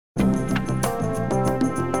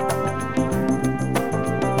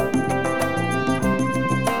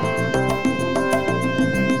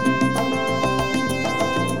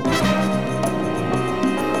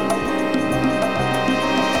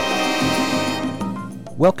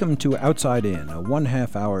Welcome to Outside In, a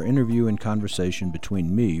 1/2-hour interview and conversation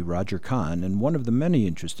between me, Roger Kahn, and one of the many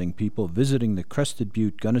interesting people visiting the Crested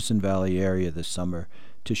Butte, Gunnison Valley area this summer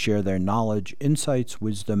to share their knowledge, insights,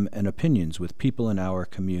 wisdom, and opinions with people in our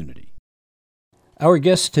community. Our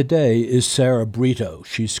guest today is Sara Brito.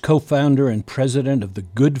 She's co-founder and president of the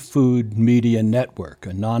Good Food Media Network,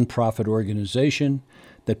 a nonprofit organization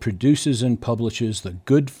that produces and publishes the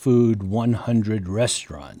Good Food 100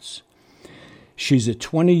 restaurants. She's a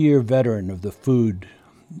 20-year veteran of the food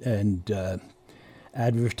and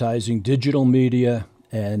advertising, digital media,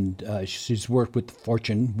 and she's worked with the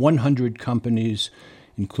Fortune 100 companies,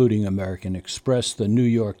 including American Express, the New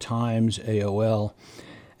York Times, AOL,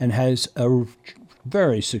 and has a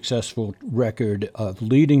very successful record of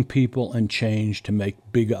leading people and change to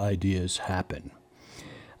make big ideas happen.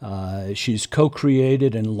 She's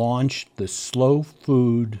co-created and launched the Slow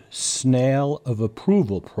Food Snail of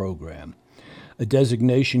Approval program, a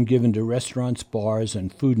designation given to restaurants, bars,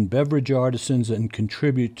 and food and beverage artisans and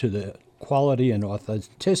contribute to the quality and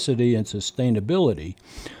authenticity and sustainability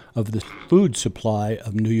of the food supply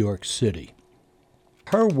of New York City.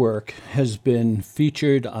 Her work has been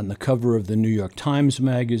featured on the cover of the New York Times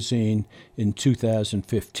Magazine. In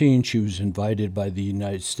 2015, she was invited by the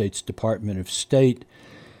United States Department of State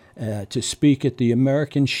to speak at the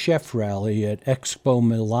American Chef Rally at Expo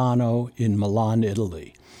Milano in Milan,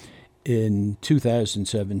 Italy. In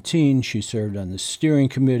 2017, she served on the steering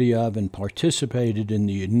committee of and participated in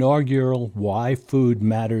the inaugural Why Food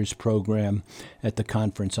Matters program at the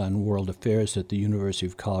Conference on World Affairs at the University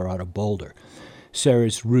of Colorado Boulder.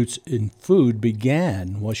 Sara's roots in food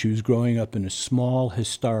began while she was growing up in a small,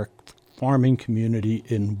 historic farming community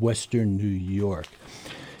in western New York.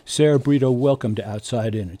 Sara Brito, welcome to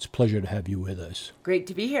Outside In. It's a pleasure to have you with us. Great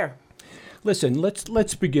to be here. Listen,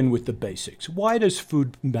 let's begin with the basics. Why does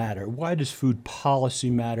food matter? Why does food policy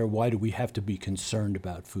matter? Why do we have to be concerned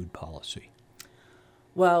about food policy?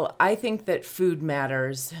 Well, I think that food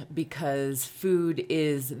matters because food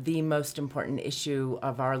is the most important issue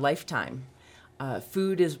of our lifetime.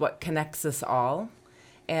 Food is what connects us all,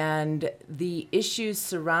 and the issues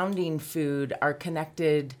surrounding food are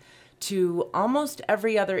connected to almost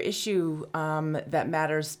every other issue that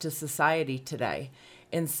matters to society today.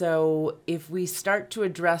 And so if we start to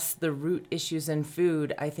address the root issues in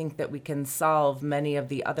food, I think that we can solve many of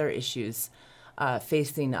the other issues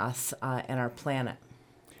facing us and our planet.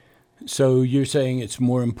 So you're saying it's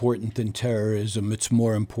more important than terrorism, it's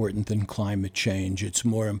more important than climate change, it's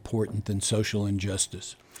more important than social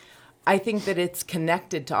injustice? I think that it's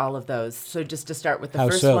connected to all of those. So just to start with the How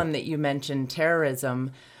first so? one that you mentioned,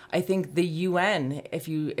 terrorism, I think the UN, if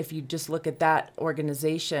you just look at that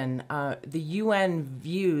organization, the UN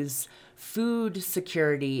views food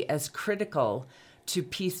security as critical to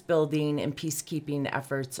peace building and peacekeeping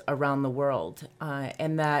efforts around the world.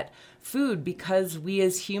 And that food, because we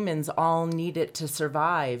as humans all need it to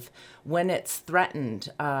survive, when it's threatened,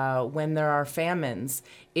 when there are famines,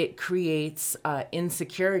 it creates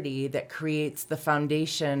insecurity that creates the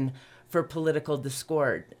foundation for political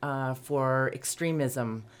discord, for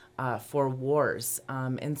extremism, for wars.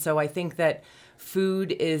 And so I think that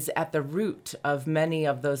food is at the root of many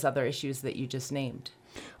of those other issues that you just named.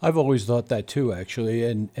 I've always thought that too, actually,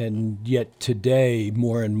 and yet today,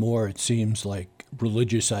 more and more, it seems like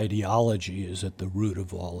religious ideology is at the root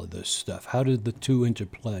of all of this stuff. How did the two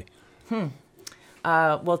interplay?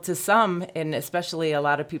 Well, to some, and especially a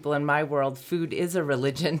lot of people in my world, food is a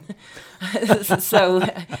religion. So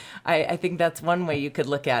I think that's one way you could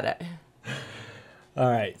look at it. All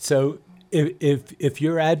right. So if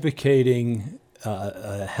you're advocating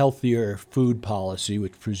a healthier food policy,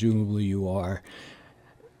 which presumably you are,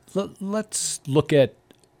 let's look at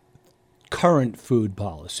current food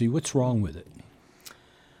policy. What's wrong with it?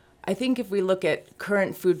 I think if we look at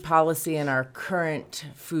current food policy and our current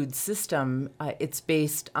food system, it's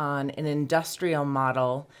based on an industrial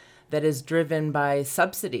model that is driven by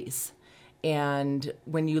subsidies. And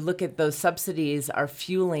when you look at those subsidies are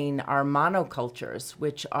fueling our monocultures,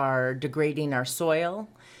 which are degrading our soil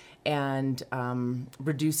and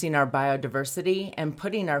reducing our biodiversity and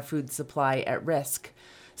putting our food supply at risk.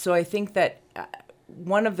 So I think that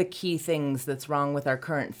one of the key things that's wrong with our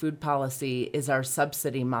current food policy is our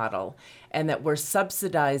subsidy model, and that we're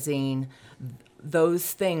subsidizing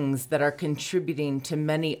those things that are contributing to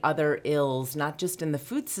many other ills, not just in the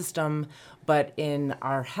food system, but in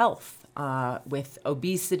our health. With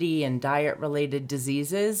obesity and diet-related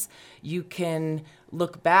diseases, you can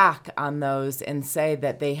look back on those and say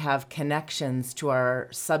that they have connections to our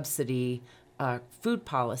subsidy food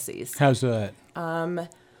policies. How's that?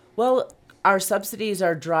 Well, Our subsidies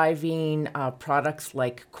are driving products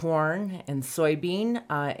like corn and soybean,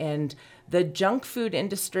 and the junk food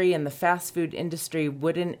industry and the fast food industry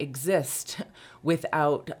wouldn't exist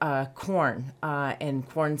without corn and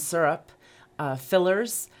corn syrup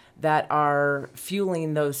fillers that are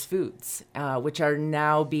fueling those foods, which are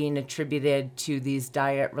now being attributed to these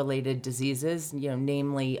diet-related diseases,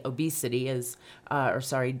 namely obesity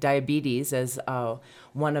diabetes as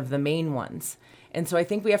one of the main ones. And so I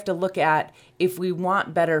think we have to look at, if we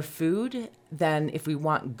want better food, then if we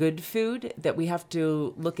want good food, that we have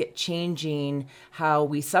to look at changing how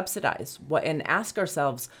we subsidize and ask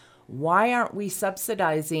ourselves, why aren't we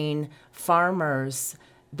subsidizing farmers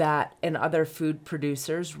and other food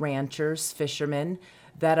producers, ranchers, fishermen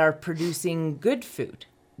that are producing good food?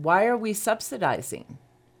 Why are we subsidizing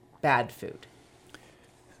bad food?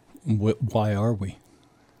 Why are we?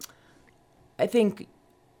 I think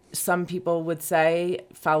some people would say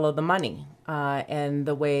follow the money, and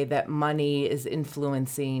the way that money is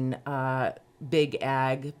influencing big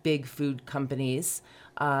ag, big food companies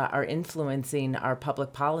are influencing our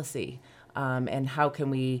public policy, and how can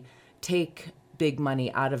we take big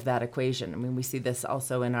money out of that equation? I mean, we see this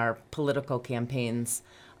also in our political campaigns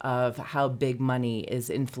of how big money is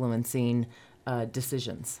influencing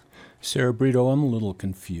decisions. Sara Brito, I'm a little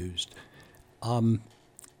confused.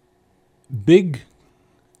 Big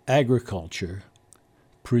agriculture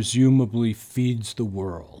presumably feeds the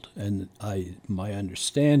world, and my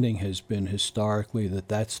understanding has been historically that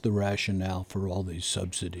that's the rationale for all these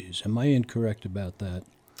subsidies. Am I incorrect about that?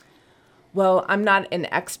 Well, I'm not an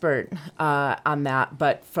expert on that,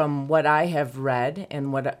 but from what I have read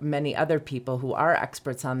and what many other people who are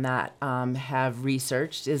experts on that have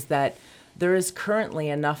researched, is that there is currently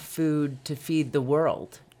enough food to feed the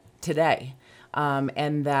world today,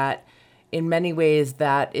 and that in many ways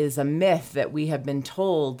that is a myth that we have been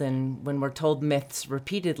told, and when we're told myths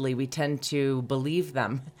repeatedly, we tend to believe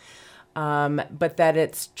them. But that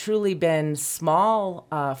it's truly been small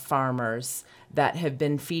farmers that have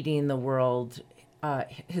been feeding the world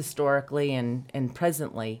historically and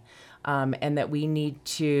presently, and that we need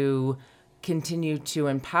to continue to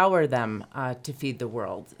empower them to feed the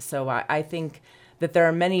world. So I think that there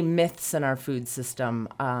are many myths in our food system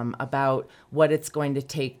about what it's going to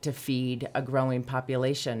take to feed a growing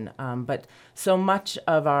population. But so much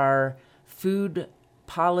of our food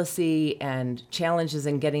policy and challenges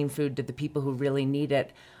in getting food to the people who really need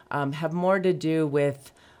it have more to do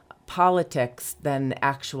with politics than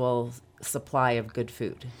actual supply of good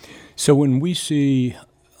food. So when we see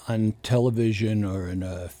on television or in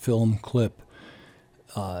a film clip,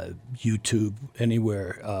 YouTube,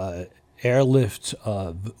 anywhere, airlifts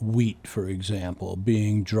of wheat, for example,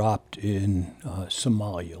 being dropped in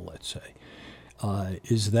Somalia, let's say,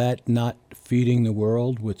 is that not feeding the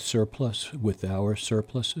world with our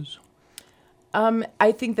surpluses?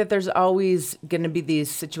 I think that there's always going to be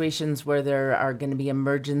these situations where there are going to be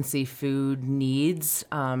emergency food needs,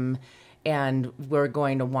 and we're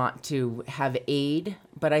going to want to have aid.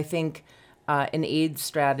 But I think an aid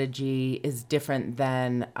strategy is different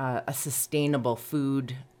than a sustainable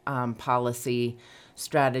food policy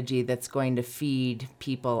strategy that's going to feed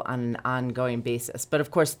people on an ongoing basis. But of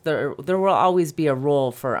course, there will always be a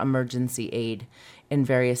role for emergency aid in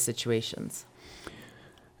various situations.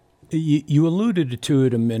 You alluded to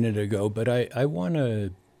it a minute ago, but I want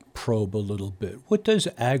to probe a little bit. What does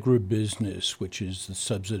agribusiness, which is the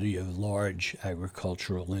subsidy of large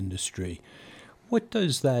agricultural industry, what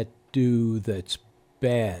does that do that's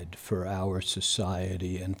bad for our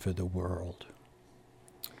society and for the world?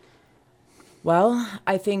 Well,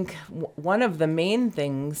 I think one of the main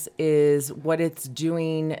things is what it's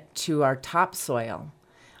doing to our topsoil.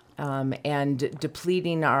 And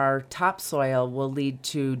depleting our topsoil will lead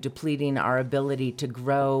to depleting our ability to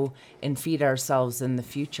grow and feed ourselves in the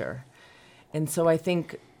future. And so I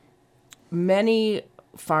think many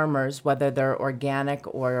farmers, whether they're organic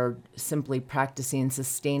or simply practicing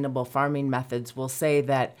sustainable farming methods, will say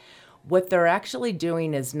that what they're actually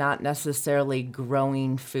doing is not necessarily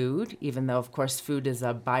growing food, even though, of course, food is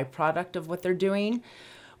a byproduct of what they're doing.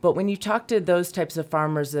 But when you talk to those types of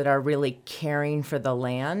farmers that are really caring for the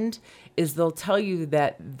land, is they'll tell you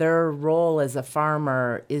that their role as a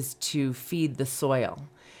farmer is to feed the soil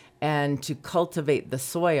and to cultivate the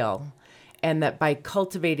soil, and that by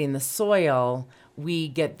cultivating the soil, we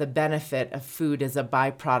get the benefit of food as a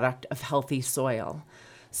byproduct of healthy soil.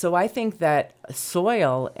 So I think that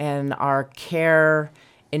soil and our care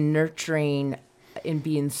in nurturing and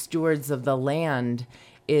being stewards of the land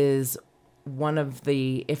is one of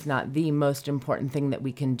the, if not the most important thing that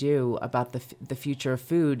we can do about the future of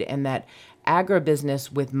food, and that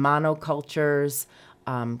agribusiness with monocultures,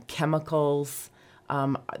 chemicals,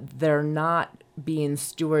 they're not being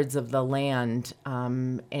stewards of the land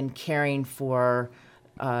and caring for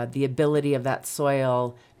the ability of that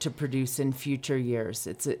soil to produce in future years.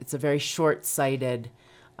 It's a very short-sighted,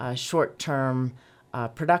 short-term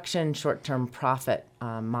production, short-term profit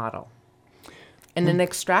model. And an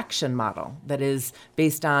extraction model that is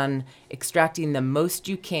based on extracting the most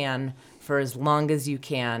you can for as long as you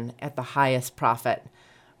can at the highest profit,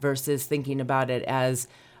 versus thinking about it as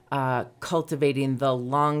cultivating the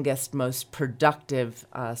longest, most productive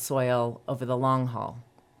soil over the long haul.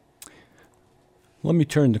 Let me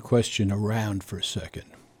turn the question around for a second.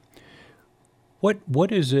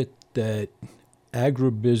 What is it that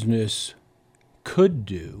agribusiness could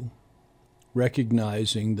do,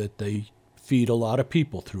 recognizing that they feed a lot of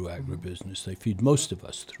people through agribusiness? They feed most of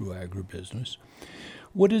us through agribusiness.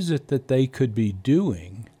 What is it that they could be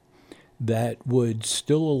doing that would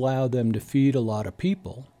still allow them to feed a lot of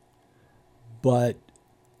people, but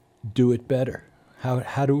do it better?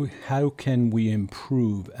 How can we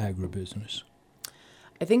improve agribusiness?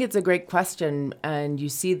 I think it's a great question, and you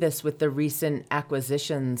see this with the recent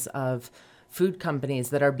acquisitions of food companies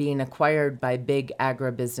that are being acquired by big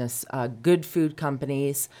agribusiness, good food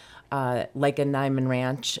companies like a Niman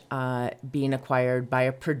Ranch being acquired by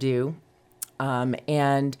a Purdue.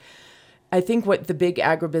 And I think what the big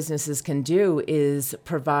agribusinesses can do is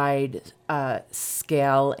provide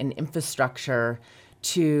scale and infrastructure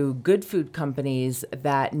to good food companies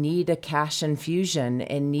that need a cash infusion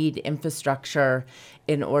and need infrastructure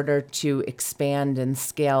in order to expand and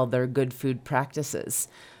scale their good food practices.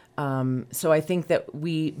 So I think that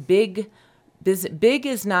big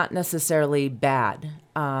is not necessarily bad,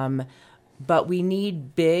 but we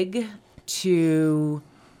need big to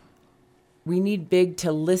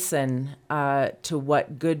listen to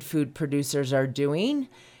what good food producers are doing,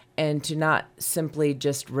 and to not simply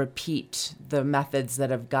just repeat the methods that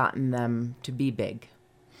have gotten them to be big.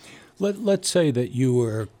 Let's say that you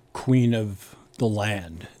were queen of the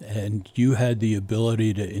land and you had the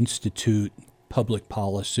ability to institute public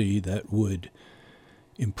policy that would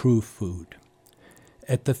improve food.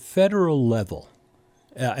 At the federal level,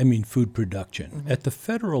 food production, mm-hmm. At the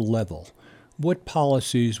federal level, what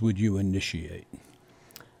policies would you initiate?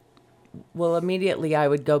 Well, immediately I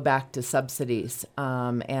would go back to subsidies.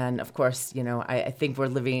 And of course, I think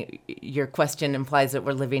your question implies that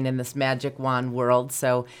we're living in this magic wand world.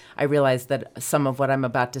 So I realize that some of what I'm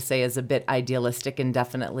about to say is a bit idealistic and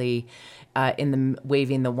definitely in the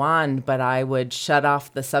waving the wand, but I would shut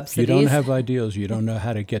off the subsidies. You don't have ideals. You don't know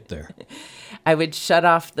how to get there. I would shut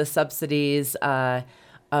off the subsidies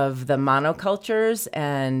of the monocultures,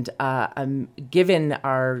 and given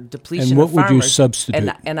our depletion of farmers. And what would you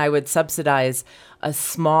substitute? And I would subsidize a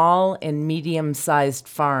small and medium-sized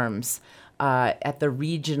farms at the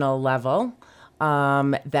regional level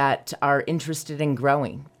that are interested in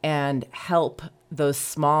growing, and help those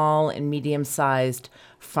small and medium-sized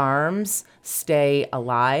farms stay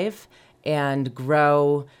alive and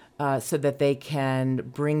grow so that they can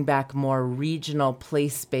bring back more regional,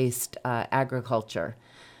 place-based agriculture.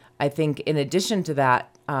 I think in addition to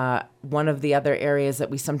that, one of the other areas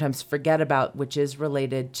that we sometimes forget about, which is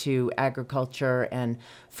related to agriculture and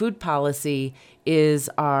food policy, is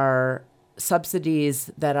our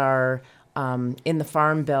subsidies that are in the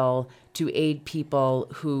Farm Bill to aid people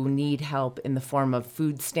who need help in the form of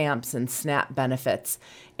food stamps and SNAP benefits,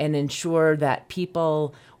 and ensure that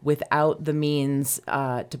people without the means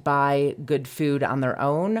to buy good food on their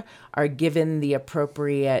own are given the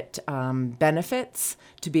appropriate benefits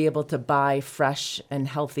to be able to buy fresh and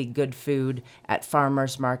healthy good food at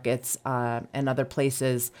farmers markets and other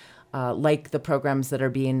places, like the programs that are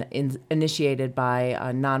being initiated by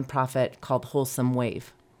a nonprofit called Wholesome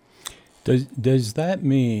Wave. Does that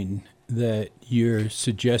mean that you're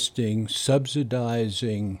suggesting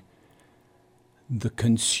subsidizing the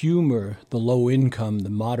consumer, the low income, the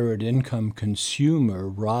moderate income consumer,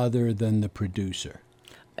 rather than the producer?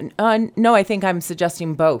 No, I think I'm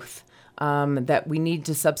suggesting both, that we need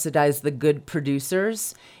to subsidize the good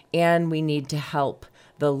producers, and we need to help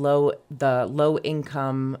the low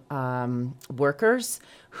income workers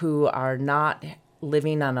who are not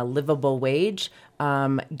living on a livable wage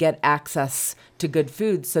get access to good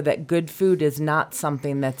food, so that good food is not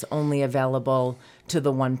something that's only available to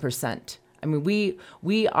the 1%. I mean,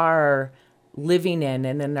 we are living in,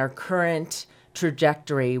 and in our current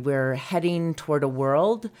trajectory. We're heading toward a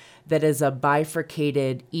world that is a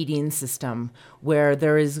bifurcated eating system where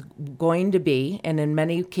there is going to be, and in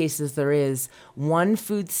many cases there is, one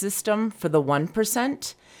food system for the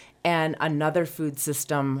 1% and another food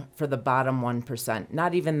system for the bottom 1%,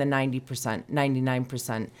 not even the 90%,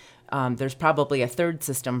 99%. There's probably a third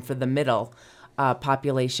system for the middle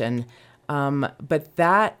population. But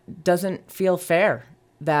that doesn't feel fair.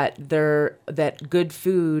 That good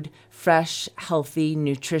food, fresh, healthy,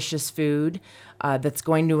 nutritious food that's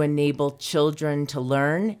going to enable children to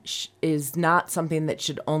learn is not something that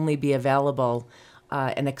should only be available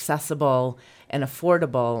and accessible and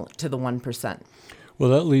affordable to the 1%. Well,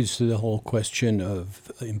 that leads to the whole question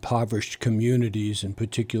of impoverished communities, and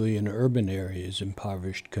particularly in urban areas,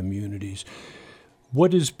 impoverished communities.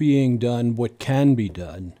 What is being done, what can be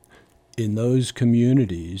done in those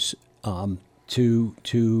communities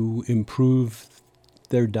to improve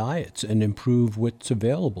their diets and improve what's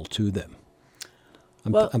available to them?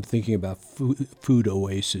 I'm thinking about food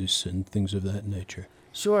oases and things of that nature.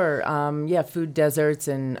 Sure. Food deserts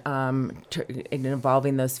and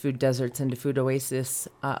involving those food deserts into food oases.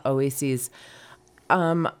 I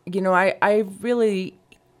really,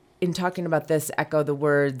 in talking about this, echo the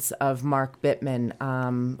words of Mark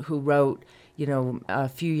Bittman, who wrote, a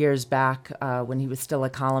few years back when he was still a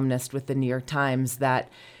columnist with the New York Times, that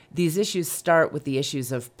these issues start with the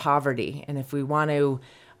issues of poverty. And if we want to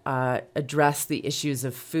address the issues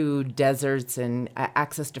of food deserts and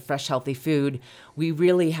access to fresh, healthy food, we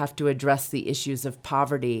really have to address the issues of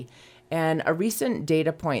poverty. And a recent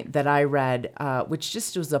data point that I read, which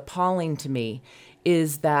just was appalling to me,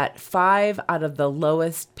 is that 5 out of the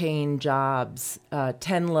lowest paying jobs,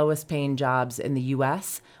 10 lowest paying jobs in the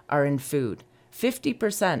U.S. are in food.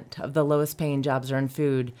 50% of the lowest paying jobs are in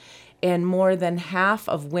food. And more than half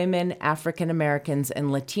of women, African Americans, and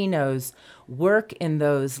Latinos work in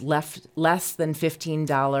those less than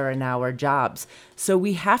 $15 an hour jobs. So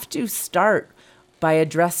we have to start by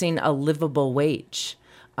addressing a livable wage.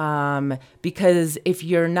 Because if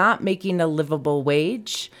you're not making a livable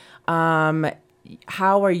wage,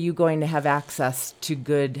 how are you going to have access to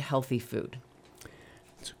good, healthy food?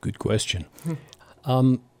 That's a good question.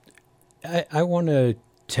 I want to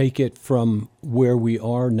take it from where we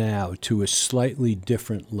are now to a slightly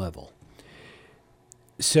different level.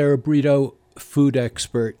 Sara Brito, food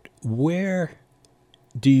expert, where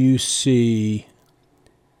do you see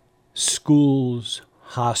schools,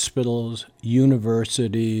 hospitals,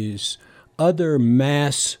 universities, other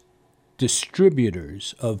mass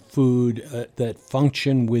distributors of food that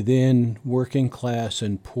function within working class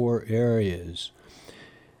and poor areas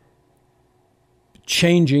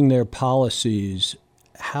changing their policies?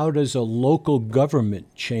 How does a local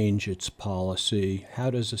government change its policy?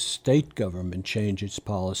 How does a state government change its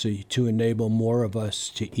policy to enable more of us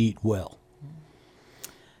to eat well?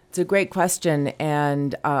 It's a great question,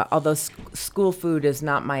 and although school food is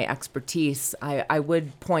not my expertise, I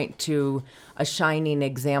would point to a shining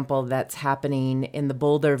example that's happening in the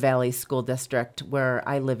Boulder Valley School District, where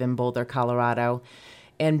I live in Boulder, Colorado,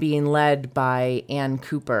 and being led by Ann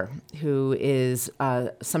Cooper, who is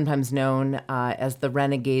sometimes known as the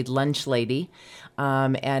Renegade Lunch Lady,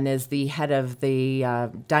 and is the head of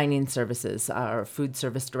the dining services, or food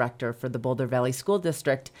service director for the Boulder Valley School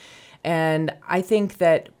District. And I think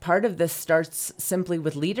that part of this starts simply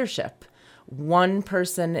with leadership. One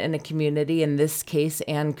person in a community, in this case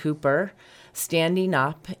Ann Cooper, standing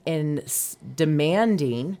up and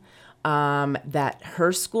demanding that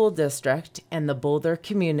her school district and the Boulder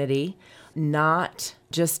community not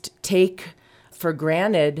just take for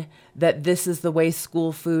granted that this is the way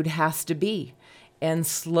school food has to be, and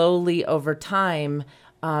slowly over time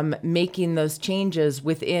making those changes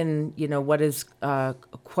within what is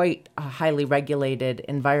quite a highly regulated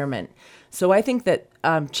environment. So I think that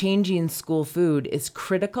changing school food is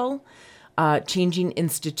critical. Changing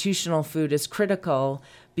institutional food is critical,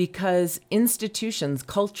 because institutions,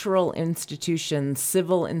 cultural institutions,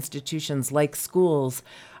 civil institutions like schools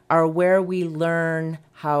are where we learn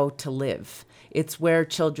how to live. It's where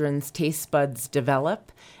children's taste buds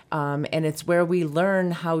develop, and it's where we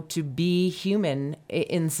learn how to be human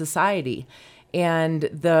in society. And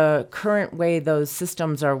the current way those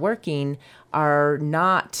systems are working are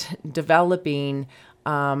not developing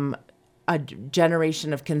a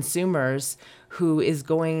generation of consumers who is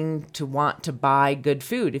going to want to buy good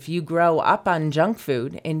food. If you grow up on junk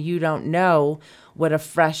food and you don't know what a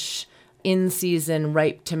fresh, in-season,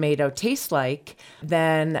 ripe tomato tastes like,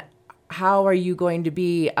 then how are you going to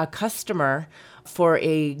be a customer for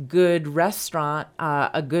a good restaurant,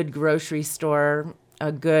 a good grocery store,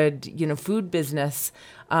 a good, food business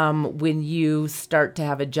when you start to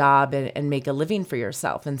have a job and make a living for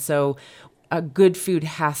yourself. And so good food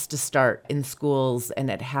has to start in schools, and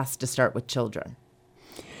it has to start with children.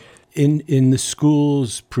 In the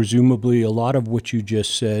schools, presumably a lot of what you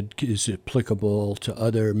just said is applicable to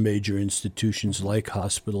other major institutions like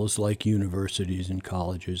hospitals, like universities and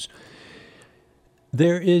colleges.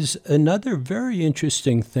 There is another very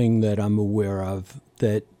interesting thing that I'm aware of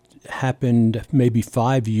that happened maybe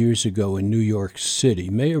 5 years ago in New York City.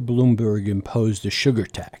 Mayor Bloomberg imposed a sugar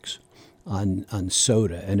tax on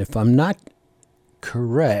soda. And if I'm not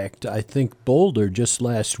correct, I think Boulder just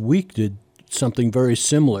last week did something very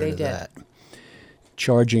similar to that,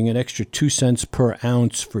 charging an extra 2 cents per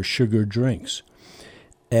ounce for sugar drinks.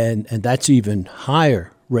 And that's even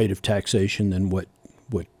higher rate of taxation than what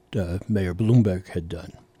Mayor Bloomberg had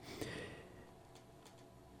done.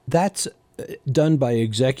 That's done by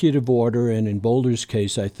executive order, and in Boulder's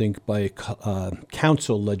case, I think by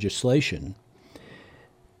council legislation.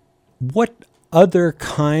 What other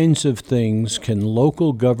kinds of things can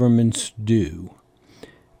local governments do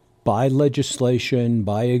by legislation,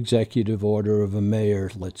 by executive order of a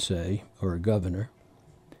mayor, let's say, or a governor,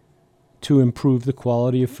 to improve the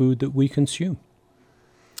quality of food that we consume?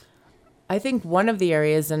 I think one of the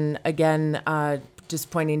areas, and again,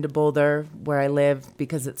 just pointing to Boulder, where I live,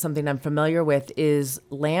 because it's something I'm familiar with, is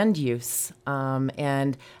land use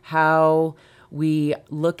and how we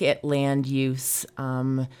look at land use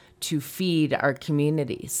to feed our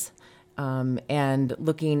communities. And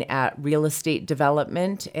looking at real estate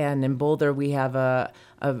development. And in Boulder, we have a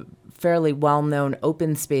fairly well-known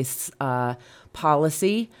open space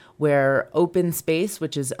policy where open space,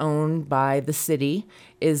 which is owned by the city,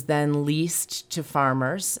 is then leased to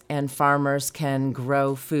farmers, and farmers can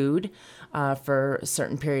grow food for a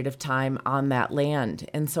certain period of time on that land.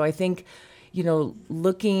 And so I think,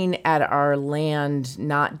 looking at our land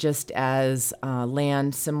not just as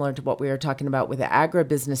land similar to what we were talking about with the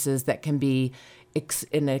agribusinesses that can be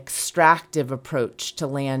an extractive approach to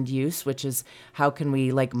land use, which is how can we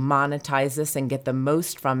monetize this and get the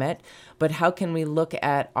most from it, but how can we look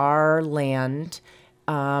at our land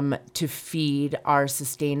to feed our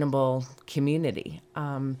sustainable community?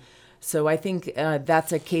 So I think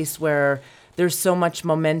that's a case where there's so much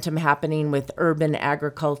momentum happening with urban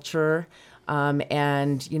agriculture.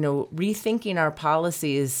 And, rethinking our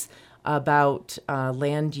policies about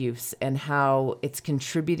land use and how it's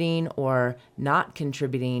contributing or not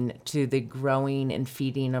contributing to the growing and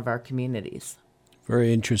feeding of our communities.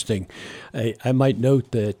 Very interesting. I might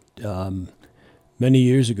note that many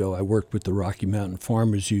years ago I worked with the Rocky Mountain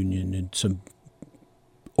Farmers Union in some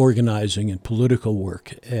organizing and political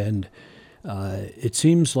work, and it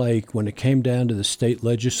seems like when it came down to the state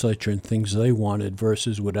legislature and things they wanted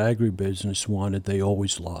versus what agribusiness wanted, they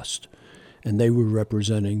always lost. And they were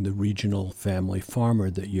representing the regional family farmer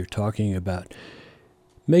that you're talking about.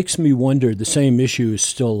 Makes me wonder, the same issue is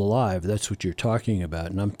still alive. That's what you're talking about,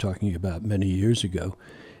 and I'm talking about many years ago.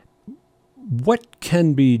 What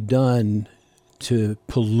can be done to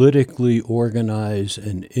politically organize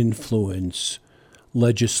and influence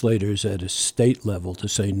legislators at a state level, to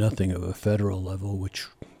say nothing of a federal level, which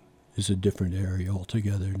is a different area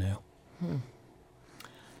altogether now?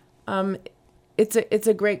 It's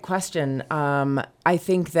a great question. I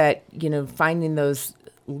think that, finding those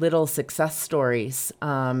little success stories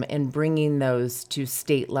and bringing those to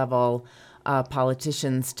state level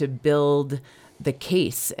politicians to build the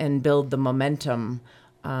case and build the momentum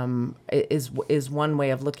is one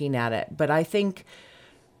way of looking at it. But I think,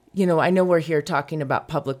 I know we're here talking about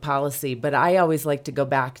public policy, but I always like to go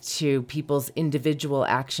back to people's individual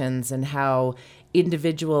actions and how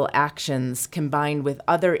individual actions combined with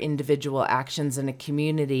other individual actions in a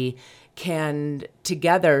community can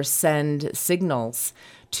together send signals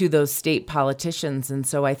to those state politicians. And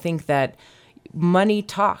so I think that money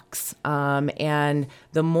talks, and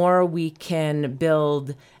the more we can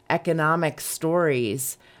build economic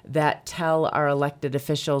stories that tell our elected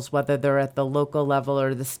officials, whether they're at the local level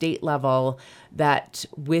or the state level, that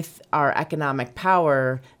with our economic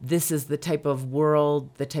power, this is the type of world,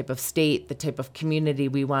 the type of state, the type of community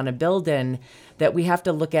we want to build in, that we have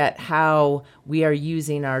to look at how we are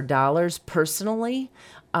using our dollars personally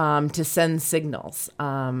to send signals.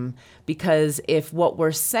 Because if what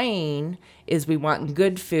we're saying is we want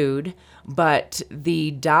good food, but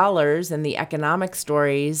the dollars and the economic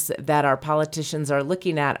stories that our politicians are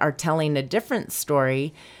looking at are telling a different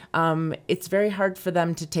story, it's very hard for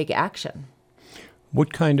them to take action.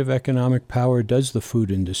 What kind of economic power does the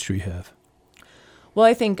food industry have? Well,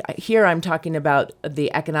 I think here I'm talking about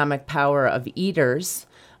the economic power of eaters,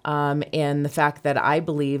 And the fact that I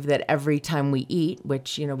believe that every time we eat,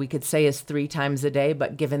 which, we could say is 3 times a day,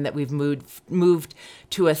 but given that we've moved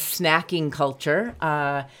to a snacking culture,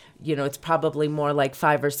 it's probably more like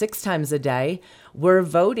 5 or 6 times a day, we're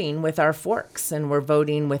voting with our forks, and we're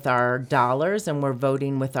voting with our dollars, and we're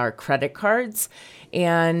voting with our credit cards.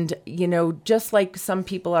 And, just like some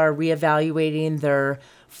people are reevaluating their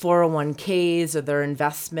 401ks or their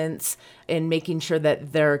investments and making sure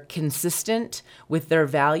that they're consistent with their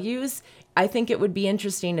values, I think it would be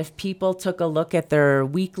interesting if people took a look at their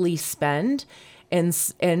weekly spend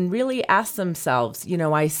and really ask themselves,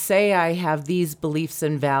 I say I have these beliefs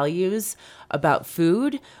and values about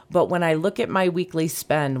food, but when I look at my weekly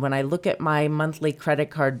spend, when I look at my monthly credit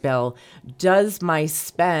card bill, does my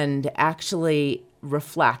spend actually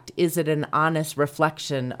reflect? Is it an honest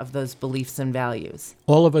reflection of those beliefs and values?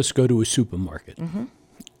 All of us go to a supermarket. Mm-hmm.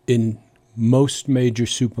 In most major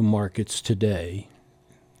supermarkets today,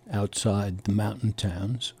 outside the mountain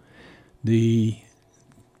towns, the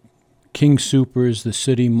King Soopers, the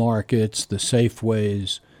city markets, the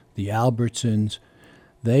Safeways, the Albertsons,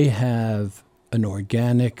 they have an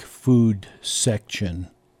organic food section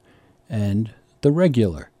and the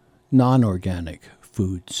regular non-organic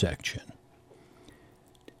food section.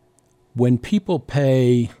 When people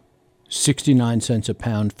pay 69 cents a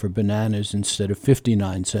pound for bananas instead of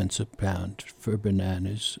 59 cents a pound for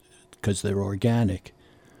bananas because they're organic,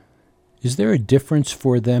 is there a difference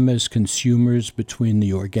for them as consumers between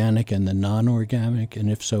the organic and the non-organic?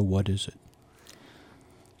 And if so, what is it?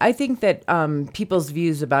 I think that people's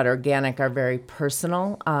views about organic are very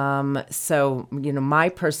personal. So, my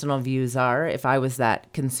personal views are, if I was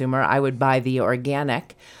that consumer, I would buy the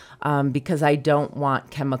organic because I don't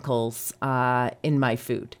want chemicals in my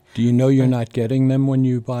food. Do you know you're not getting them when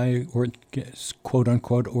you buy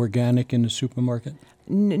quote-unquote organic in the supermarket?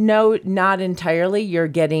 No, not entirely. You're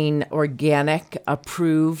getting organic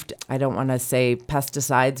approved, I don't want to say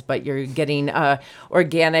pesticides, but you're getting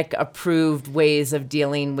organic approved ways of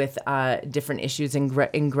dealing with different issues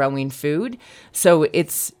in growing food. So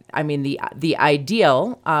the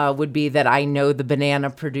ideal would be that I know the banana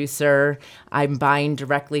producer. I'm buying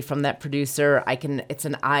directly from that producer. It's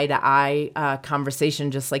an eye-to-eye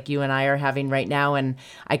conversation, just like you and I are having right now, and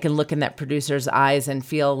I can look in that producer's eyes and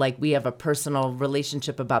feel like we have a personal relationship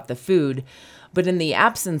about the food. But in the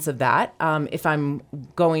absence of that, if I'm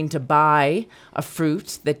going to buy a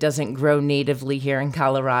fruit that doesn't grow natively here in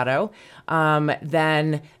Colorado,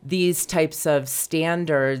 then these types of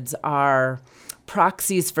standards are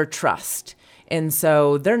proxies for trust. And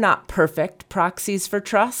so they're not perfect proxies for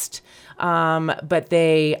trust, but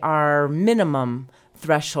they are minimum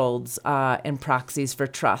thresholds and proxies for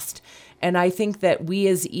trust. And I think that we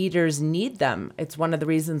as eaters need them. It's one of the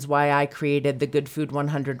reasons why I created the Good Food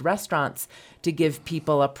 100 restaurants, to give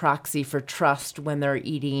people a proxy for trust when they're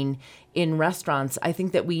eating in restaurants. I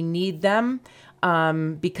think that we need them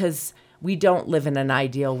because we don't live in an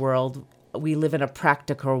ideal world. We live in a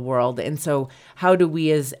practical world. And so how do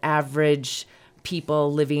we as average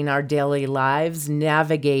people living our daily lives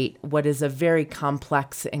navigate what is a very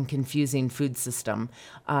complex and confusing food system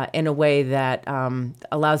in a way that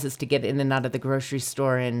allows us to get in and out of the grocery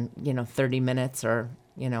store in 30 minutes or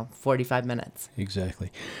 45 minutes.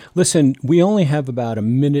 Exactly. Listen, we only have about a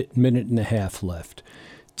minute and a half left.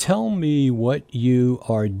 Tell me what you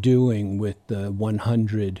are doing with the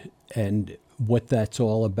 100 and what that's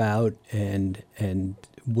all about and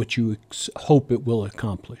what you hope it will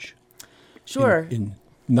accomplish. Sure. In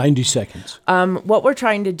 90 seconds. What we're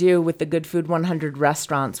trying to do with the Good Food 100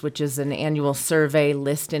 restaurants, which is an annual survey,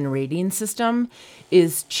 list, and rating system,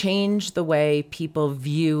 is change the way people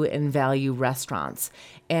view and value restaurants,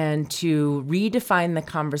 and to redefine the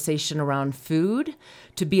conversation around food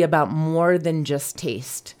to be about more than just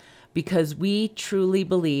taste. Because we truly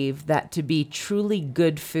believe that to be truly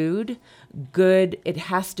good food, it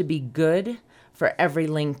has to be good for every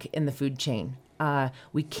link in the food chain.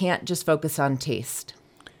 We can't just focus on taste.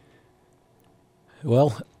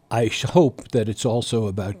 Well, I hope that it's also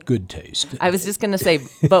about good taste. I was just going to say,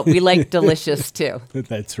 but we like delicious too.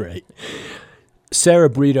 That's right. Sara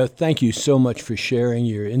Brito, thank you so much for sharing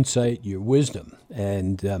your insight, your wisdom,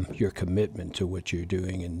 and your commitment to what you're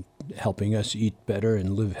doing and helping us eat better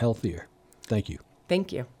and live healthier. Thank you.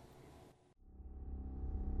 Thank you.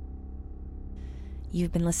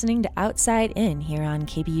 You've been listening to Outside In here on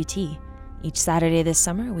KBUT. Each Saturday this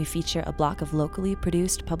summer, we feature a block of locally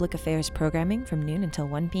produced public affairs programming from noon until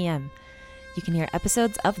 1 p.m. You can hear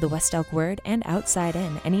episodes of The West Elk Word and Outside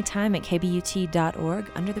In anytime at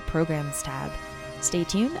kbut.org under the Programs tab. Stay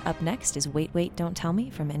tuned. Up next is Wait, Wait, Don't Tell Me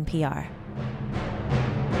from NPR.